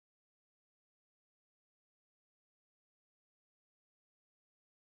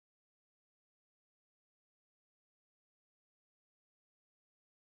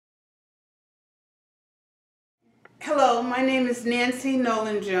Hello, my name is Nancy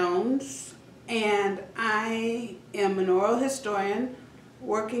Nolan-Jones, and I am an oral historian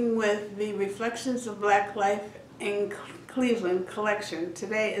working with the Reflections of Black Life in Cleveland collection.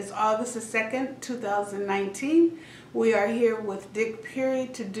 Today is August the 2nd, 2019. We are here with Dick Peery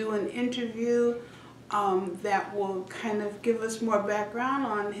to do an interview that will kind of give us more background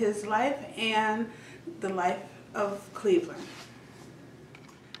on his life and the life of Cleveland.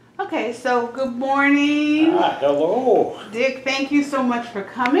 Okay, so good morning. Hello. Dick, thank you so much for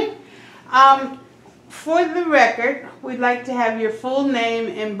coming. For the record, we'd like to have your full name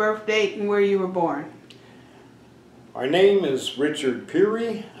and birth date and where you were born. My name is Richard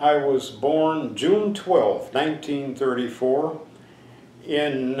Peery. I was born June 12, 1934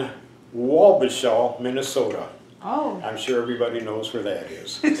 in Wabasha, Minnesota. Oh. I'm sure everybody knows where that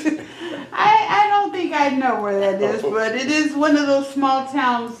is. I don't think I know where that is, but it is one of those small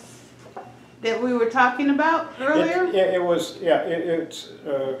towns that we were talking about earlier.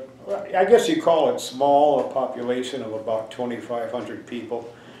 I guess you call it small, a population of about 2,500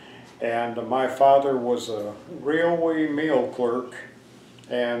 people. And my father was a railway mail clerk,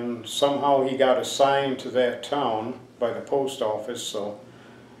 and somehow he got assigned to that town by the post office. So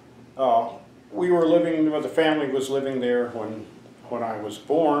the family was living there when I was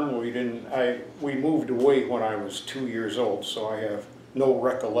born. We moved away when I was 2 years old, so I have no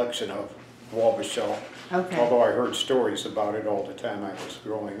recollection of Wabasha, Okay. although I heard stories about it all the time I was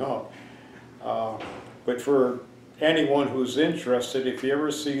growing up. But for anyone who's interested, if you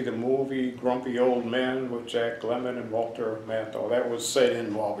ever see the movie Grumpy Old Men with Jack Lemmon and Walter Matthau, that was set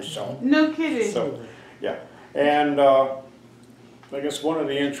in Wabasha. No kidding. So, yeah. And I guess one of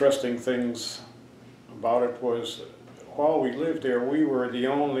the interesting things about it was while we lived there, we were the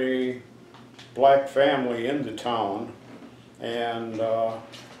only black family in the town, and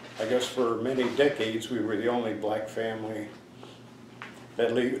I guess for many decades we were the only black family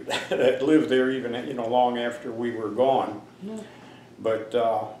that lived there, even long after we were gone. Yeah. But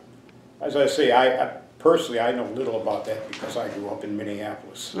as I say, I personally know little about that because I grew up in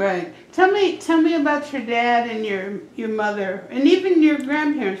Minneapolis. Right. Tell me about your dad and your mother and even your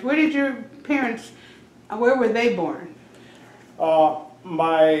grandparents. Where did your parents? Where were they born?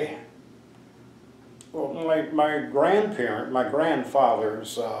 My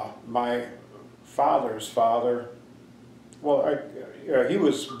grandfather's, my father's father, he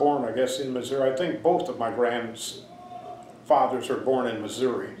was born, I guess, in Missouri. I think both of my grandfathers were born in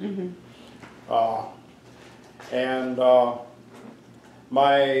Missouri. Mm-hmm. And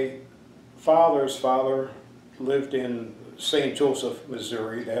my father's father lived in St. Joseph,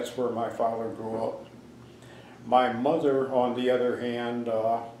 Missouri. That's where my father grew up. My mother, on the other hand,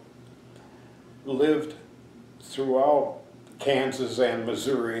 lived throughout Kansas and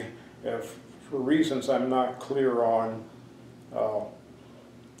Missouri. For reasons I'm not clear on,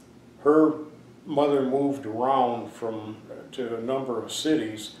 her mother moved around to a number of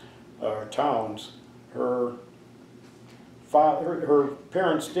cities, towns. Her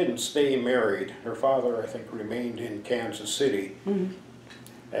parents didn't stay married. Her father, I think, remained in Kansas City. Mm-hmm.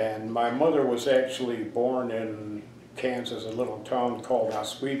 And my mother was actually born in Kansas, a little town called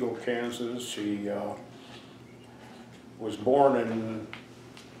Oswego, Kansas. She was born in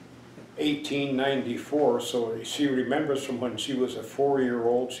 1894, so she remembers from when she was a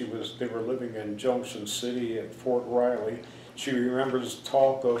 4-year-old. They were living in Junction City at Fort Riley. She remembers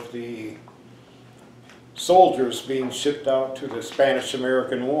talk of the soldiers being shipped out to the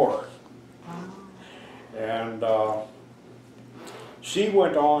Spanish-American War. Wow. And she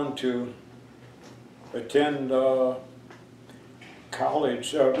went on to attend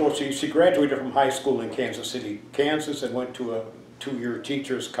college. She graduated from high school in Kansas City, Kansas, and went to a 2-year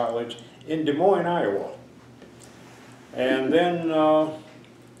teacher's college in Des Moines, Iowa. And then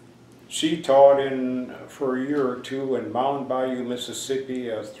she taught for a year or two in Mound Bayou, Mississippi,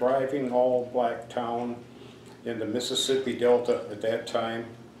 a thriving all-black town in the Mississippi Delta at that time.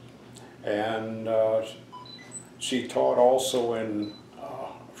 And she taught also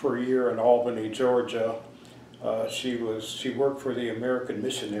for a year in Albany, Georgia. She worked for the American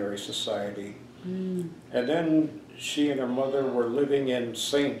Missionary Society. Mm. And then she and her mother were living in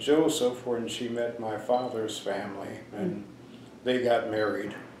St. Joseph when she met my father's family, and they got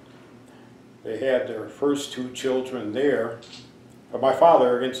married. They had their first 2 children there. My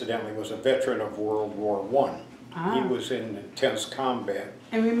father, incidentally, was a veteran of World War I. Ah. He was in intense combat.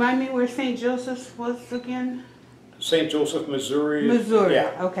 And remind me where St. Joseph's was again? St. Joseph, Missouri. Missouri,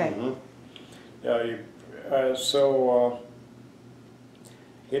 yeah. Okay. Mm-hmm.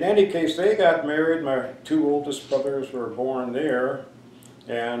 In any case, they got married. My 2 oldest brothers were born there.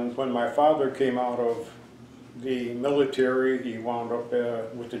 And when my father came out of the military. He wound up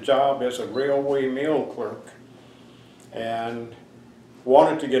with the job as a railway mail clerk and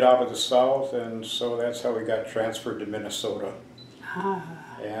wanted to get out of the South, and so that's how he got transferred to Minnesota.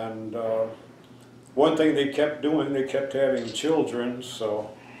 And one thing they kept doing, they kept having children,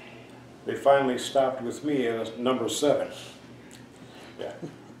 so they finally stopped with me as number 7. Yeah.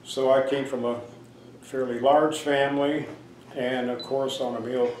 So I came from a fairly large family, and of course on a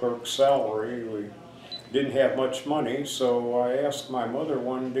mail clerk salary. We didn't have much money, so I asked my mother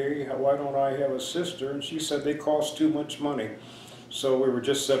one day, why don't I have a sister? And she said they cost too much money. So we were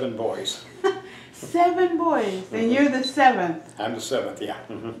just 7 boys. 7 boys, and you're the 7th. I'm the 7th, yeah.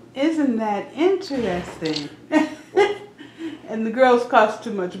 Isn't that interesting? And the girls cost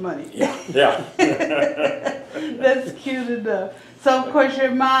too much money. Yeah, yeah. That's cute enough. So of course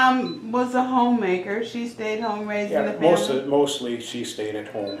your mom was a homemaker. She stayed home raising the family. Mostly she stayed at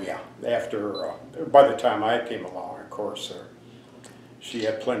home, yeah. After, by the time I came along, of course, she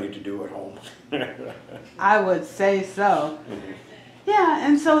had plenty to do at home. I would say so. Yeah,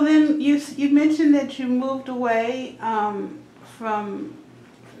 and so then you mentioned that you moved away from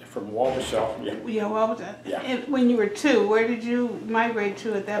Wabasha, yeah. Yeah, well, Yeah. when you were 2, where did you migrate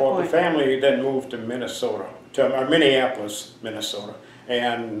to at that point? Well, the family then moved to Minnesota, to Minneapolis, Minnesota,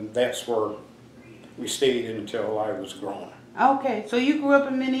 and that's where we stayed until I was grown. Okay, so you grew up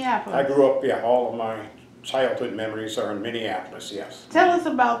in Minneapolis. I grew up, yeah, all of my childhood memories are in Minneapolis, yes. Tell us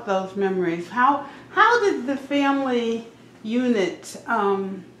about those memories. How did the family unit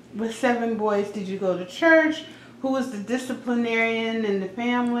with 7 boys, did you go to church? Who was the disciplinarian in the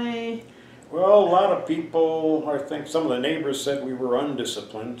family? Well, a lot of people, I think some of the neighbors said we were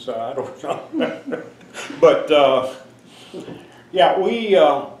undisciplined, so I don't know. But, yeah,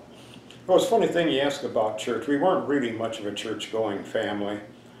 well, it's a funny thing you ask about church. We weren't really much of a church-going family,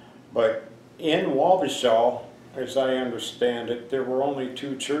 but in Wabasha, as I understand it, there were only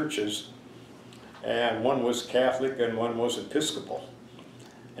 2 churches, and one was Catholic and one was Episcopal.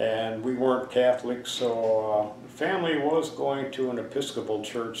 And we weren't Catholic, so family was going to an Episcopal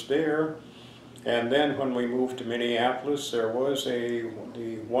church there. And then when we moved to Minneapolis, there was the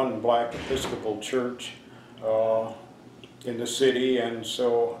one black Episcopal church in the city, and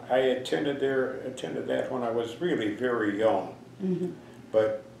so I attended that when I was really very young.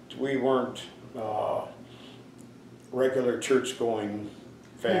 But we weren't regular church-going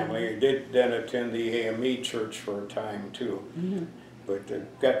family. I did then attend the AME church for a time too. But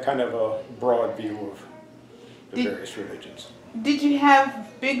got kind of a broad view of the various religions. Did you have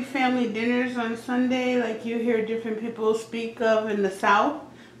big family dinners on Sunday like you hear different people speak of in the South?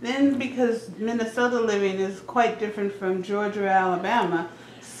 Then, because Minnesota living is quite different from Georgia or Alabama,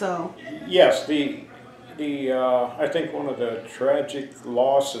 so. Yes, I think one of the tragic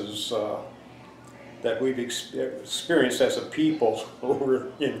losses that we've experienced as a people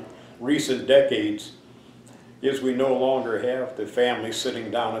over in recent decades is we no longer have the family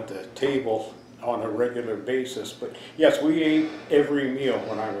sitting down at the table on a regular basis. But yes, we ate every meal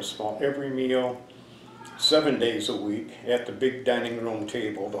when I was small, every meal, 7 days a week at the big dining room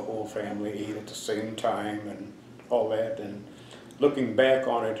table. The whole family ate at the same time and all that. And looking back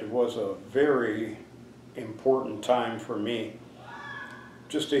on it, it was a very important time for me,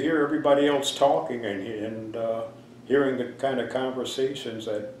 just to hear everybody else talking and hearing the kind of conversations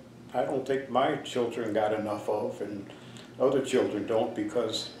that I don't think my children got enough of, and other children don't,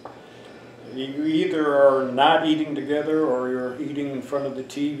 because you either are not eating together or you're eating in front of the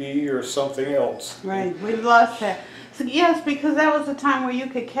TV or something else. Right, we've lost that. So yes, because that was a time where you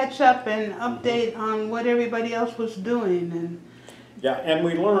could catch up and update on what everybody else was doing. And yeah, and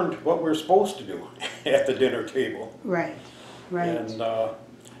we learned what we're supposed to do at the dinner table. Right, right. And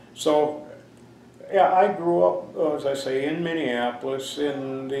so, yeah, I grew up, as I say, in Minneapolis.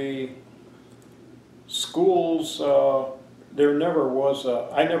 In the schools, there never was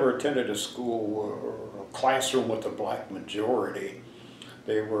I never attended a school or a classroom with a black majority.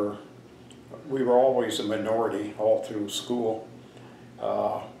 We were always a minority all through school.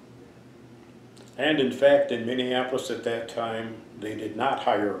 And in fact, in Minneapolis at that time, they did not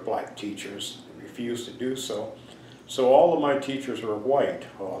hire black teachers. They refused to do so. So all of my teachers were white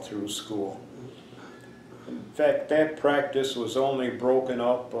all through school. In fact, that practice was only broken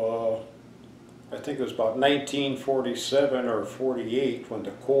up, I think it was about 1947 or 48 when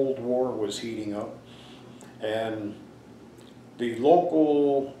the Cold War was heating up. And the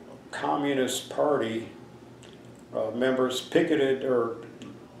local Communist Party members picketed or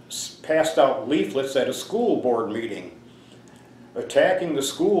passed out leaflets at a school board meeting, attacking the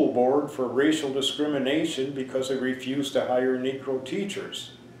school board for racial discrimination because they refused to hire Negro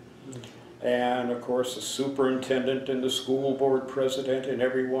teachers. And of course the superintendent and the school board president and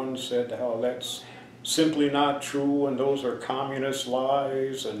everyone said how that's simply not true and those are communist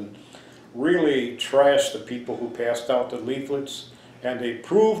lies, and really trashed the people who passed out the leaflets. And they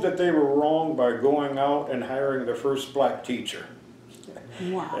proved that they were wrong by going out and hiring the first black teacher.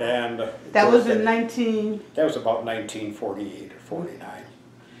 Wow. And that was in 19... That was about 1948 or 49.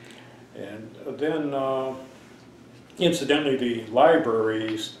 And then, incidentally, the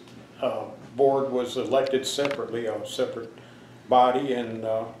libraries board was elected separately, a separate body, and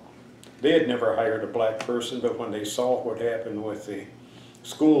they had never hired a black person, but when they saw what happened with the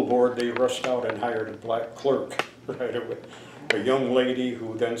school board, they rushed out and hired a black clerk right away. A young lady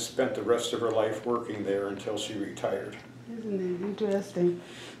who then spent the rest of her life working there until she retired. Isn't it interesting?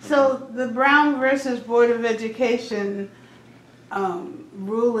 So the Brown versus Board of Education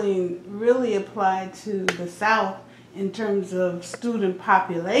ruling really applied to the South in terms of student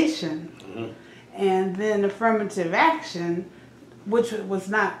population, and then affirmative action, which was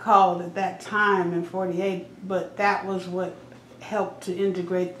not called at that time in 48, but that was what helped to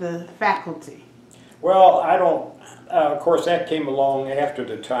integrate the faculty. Well, I don't, of course that came along after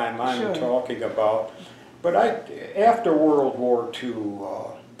the time I'm Sure. talking about, but after World War II,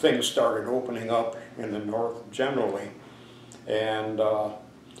 things started opening up in the North generally, and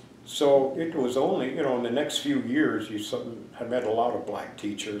so it was only, you know, in the next few years I met a lot of black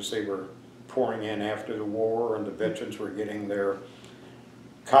teachers. They were pouring in after the war, and the veterans were getting their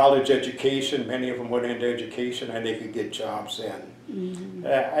college education. Many of them went into education and they could get jobs then.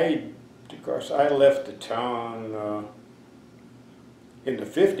 Of course, I left the town in the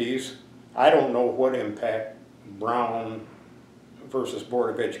 50s. I don't know what impact Brown versus Board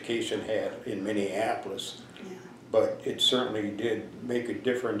of Education had in Minneapolis, but it certainly did make a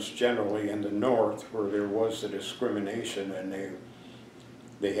difference generally in the North, where there was the discrimination, and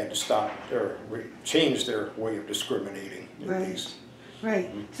they had to stop or change their way of discriminating. Right.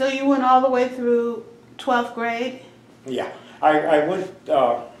 Right. So you went all the way through 12th grade? Yeah, I went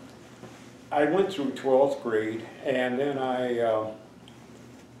through 12th grade, and then I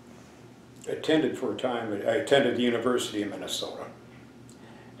attended for a time. I attended the University of Minnesota,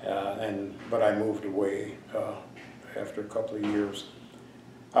 but I moved away after a couple of years.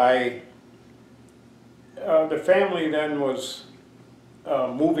 The family then was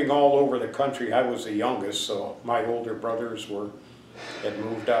moving all over the country. I was the youngest, so my older brothers had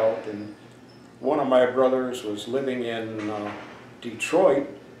moved out, and one of my brothers was living in Detroit,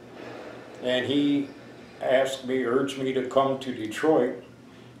 and he urged me to come to Detroit,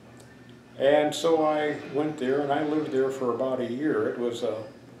 and so I went there, and I lived there for about a year. It was a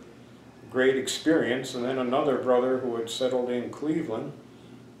great experience. And then another brother who had settled in Cleveland,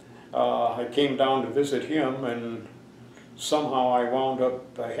 I came down to visit him, and somehow I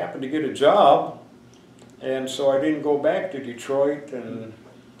happened to get a job, and so I didn't go back to Detroit, and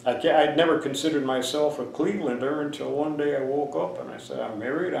I'd never considered myself a Clevelander until one day I woke up and I said, I'm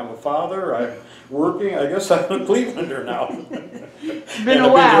married, I'm a father, I'm working, I guess I'm a Clevelander now. It's been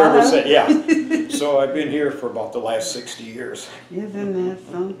a while, huh? Yeah, so I've been here for about the last 60 years. Isn't that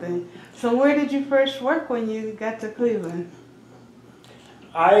something? So where did you first work when you got to Cleveland?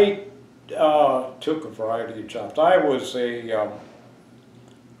 I took a variety of jobs. I was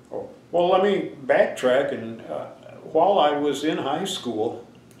well, let me backtrack. And while I was in high school,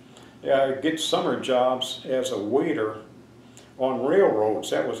 I get summer jobs as a waiter on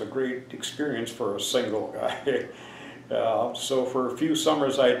railroads. That was a great experience for a single guy. So for a few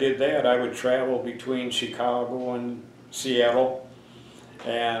summers I did that. I would travel between Chicago and Seattle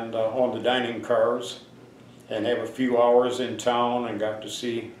and on the dining cars, and have a few hours in town, and got to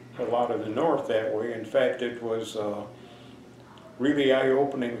see a lot of the North that way. In fact, it was really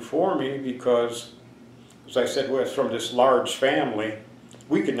eye-opening for me because, as I said, we're from this large family.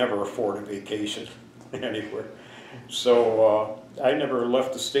 We could never afford a vacation anywhere. So I never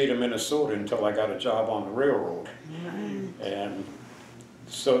left the state of Minnesota until I got a job on the railroad. And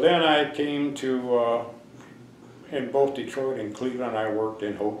so then I came to, in both Detroit and Cleveland, I worked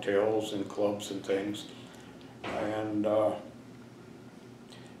in hotels and clubs and things. And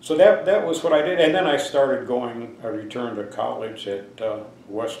so that was what I did. And then I returned to college at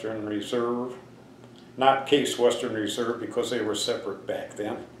Western Reserve. Not Case Western Reserve, because they were separate back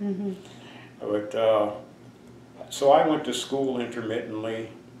then. But so I went to school intermittently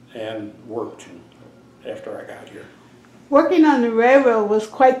and worked after I got here. Working on the railroad was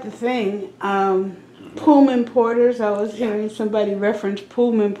quite the thing. Pullman Porters, I was hearing somebody reference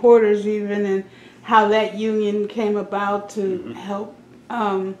Pullman Porters even, and how that union came about to help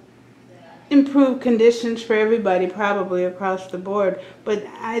improve conditions for everybody, probably across the board. But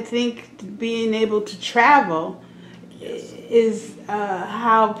I think being able to travel is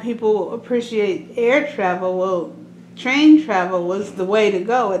how people appreciate air travel. Well, train travel was the way to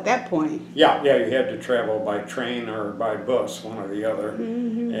go at that point. Yeah, you had to travel by train or by bus, one or the other.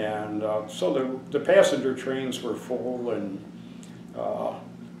 Mm-hmm. And so the passenger trains were full, and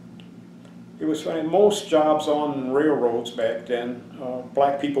it was funny. Most jobs on railroads back then,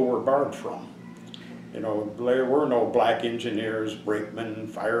 black people were barred from. You know, there were no black engineers, brakemen,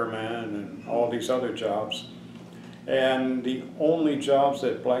 firemen, and all these other jobs. And the only jobs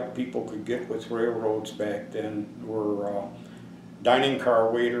that black people could get with railroads back then were dining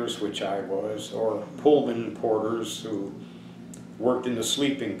car waiters, which I was, or Pullman porters who worked in the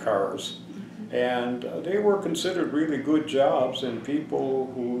sleeping cars. And they were considered really good jobs, and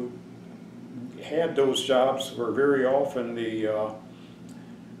people who had those jobs were very often the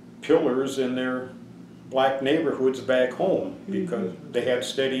pillars in their black neighborhoods back home, because they had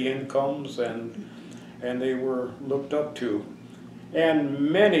steady incomes and they were looked up to. And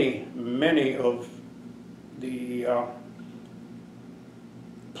many of the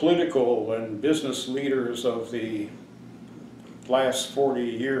political and business leaders of the last 40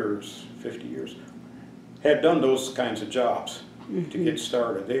 years, 50 years, had done those kinds of jobs to get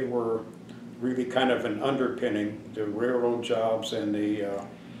started. They were really kind of an underpinning. The railroad jobs and the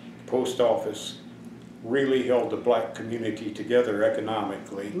post office really held the black community together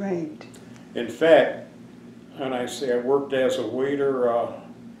economically. Right. In fact, and I say I worked as a waiter,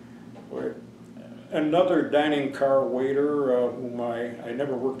 another dining car waiter whom I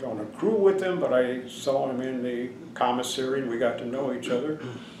never worked on a crew with him, but I saw him in the commissary and we got to know each other,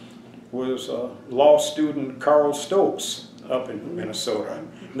 was law student Carl Stokes up in Minnesota.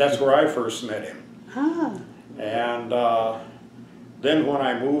 And that's where I first met him. Ah. And then when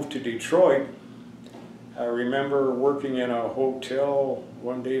I moved to Detroit, I remember working in a hotel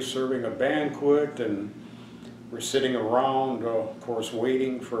one day serving a banquet, and we're sitting around, of course,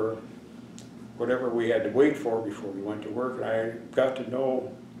 waiting for whatever we had to wait for before we went to work. And I got to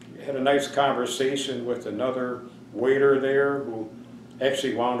know, had a nice conversation with another waiter there who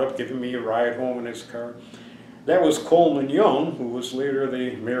actually wound up giving me a ride home in his car. That was Coleman Young, who was later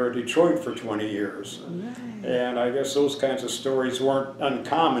the mayor of Detroit for 20 years. Right. And I guess those kinds of stories weren't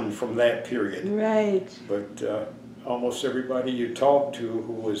uncommon from that period. Right. But almost everybody you talked to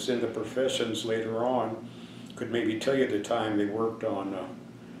who was in the professions later on could maybe tell you the time they worked on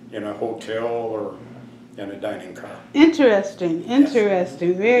in a hotel or in a dining car. Interesting,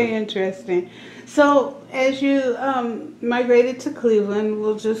 interesting, very interesting. So as you migrated to Cleveland,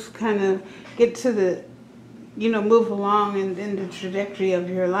 we'll just kind of get to the, move along in the trajectory of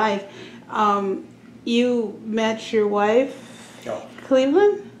your life. You met your wife, Yeah.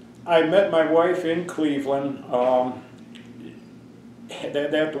 Cleveland? I met my wife in Cleveland.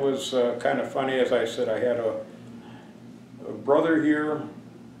 That was kind of funny. As I said, I had a brother here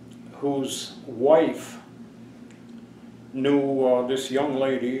whose wife knew this young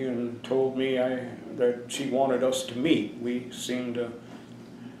lady and told me that she wanted us to meet. We seemed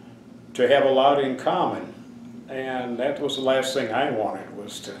to have a lot in common, and that was the last thing I wanted,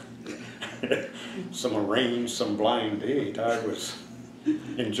 was to arrange some blind date. I was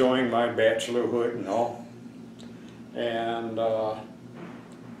enjoying my bachelorhood and all. And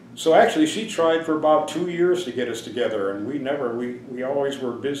so actually she tried for about 2 years to get us together, and we always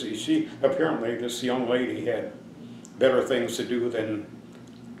were busy. Apparently this young lady had better things to do than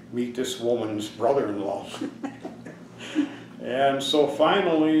meet this woman's brother-in-law. And so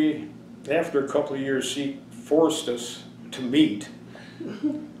finally, after a couple of years, she forced us to meet.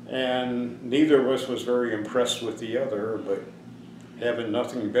 And neither of us was very impressed with the other, but having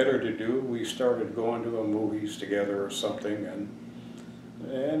nothing better to do, we started going to the movies together or something,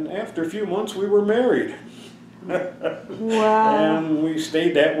 and after a few months we were married. Wow. And we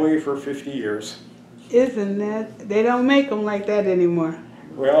stayed that way for 50 years. Isn't that, they don't make them like that anymore.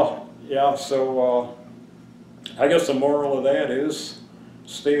 Well, yeah, so I guess the moral of that is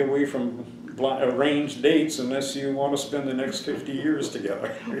stay away from arranged dates unless you want to spend the next 50 years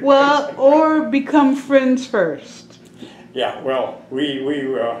together. Well, or become friends first. Yeah, well, we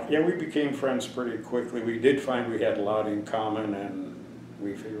became friends pretty quickly. We did find we had a lot in common, and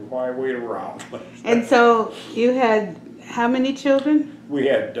we figured, why wait around? And so you had how many children? We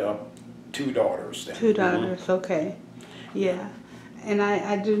had 2 daughters then. 2 daughters, okay. Yeah. And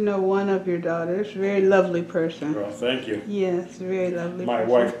I do know one of your daughters, very lovely person. Well, thank you. Yes, very lovely My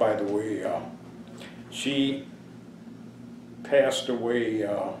person. wife, by the way, she passed away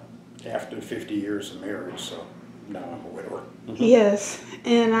after 50 years of marriage, so now I'm a widower. Yes,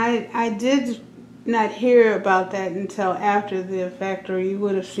 and I did not hear about that until after the fact, or you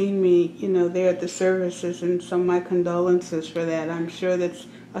would have seen me, you know, there at the services, and so my condolences for that. I'm sure that's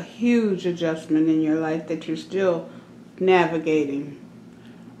a huge adjustment in your life that you're still navigating.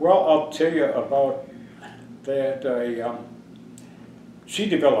 Well, I'll tell you about that. She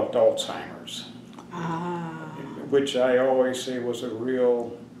developed Alzheimer's, Ah, which I always say was a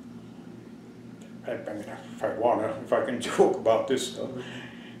real, I mean, if I can joke about this stuff,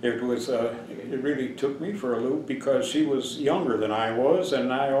 it really took me for a loop because she was younger than I was,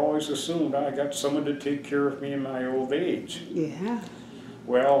 and I always assumed I got someone to take care of me in my old age. yeah.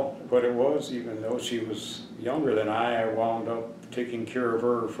 Well, what it was, even though she was younger than I wound up taking care of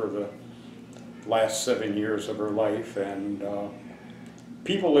her for the last 7 years of her life, and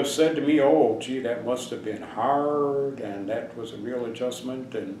people have said to me, oh, gee, that must have been hard, and that was a real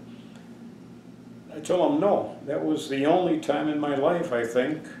adjustment, and I tell them, no, that was the only time in my life, I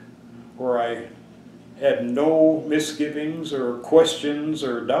think, where I had no misgivings or questions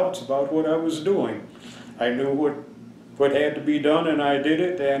or doubts about what I was doing. I knew what had to be done, and I did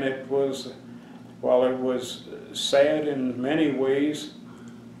it, and it was, while it was sad in many ways,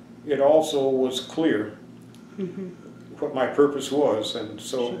 it also was clear what my purpose was, and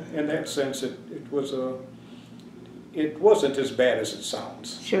so in that sense it wasn't as bad as it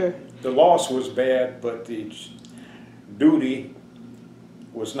sounds. Sure. The loss was bad, but the duty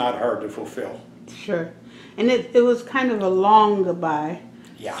was not hard to fulfill. Sure. And it was kind of a long goodbye,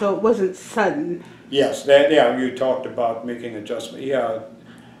 Yeah. so it wasn't sudden. Yes, you talked about making adjustments. Yeah,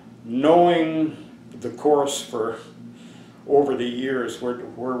 knowing the course for over the years where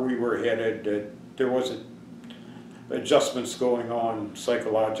we were headed, there was adjustments going on,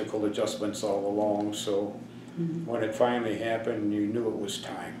 psychological adjustments all along, so when it finally happened, you knew it was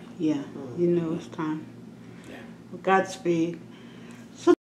time. Yeah, you knew it was time. Yeah. Well, Godspeed.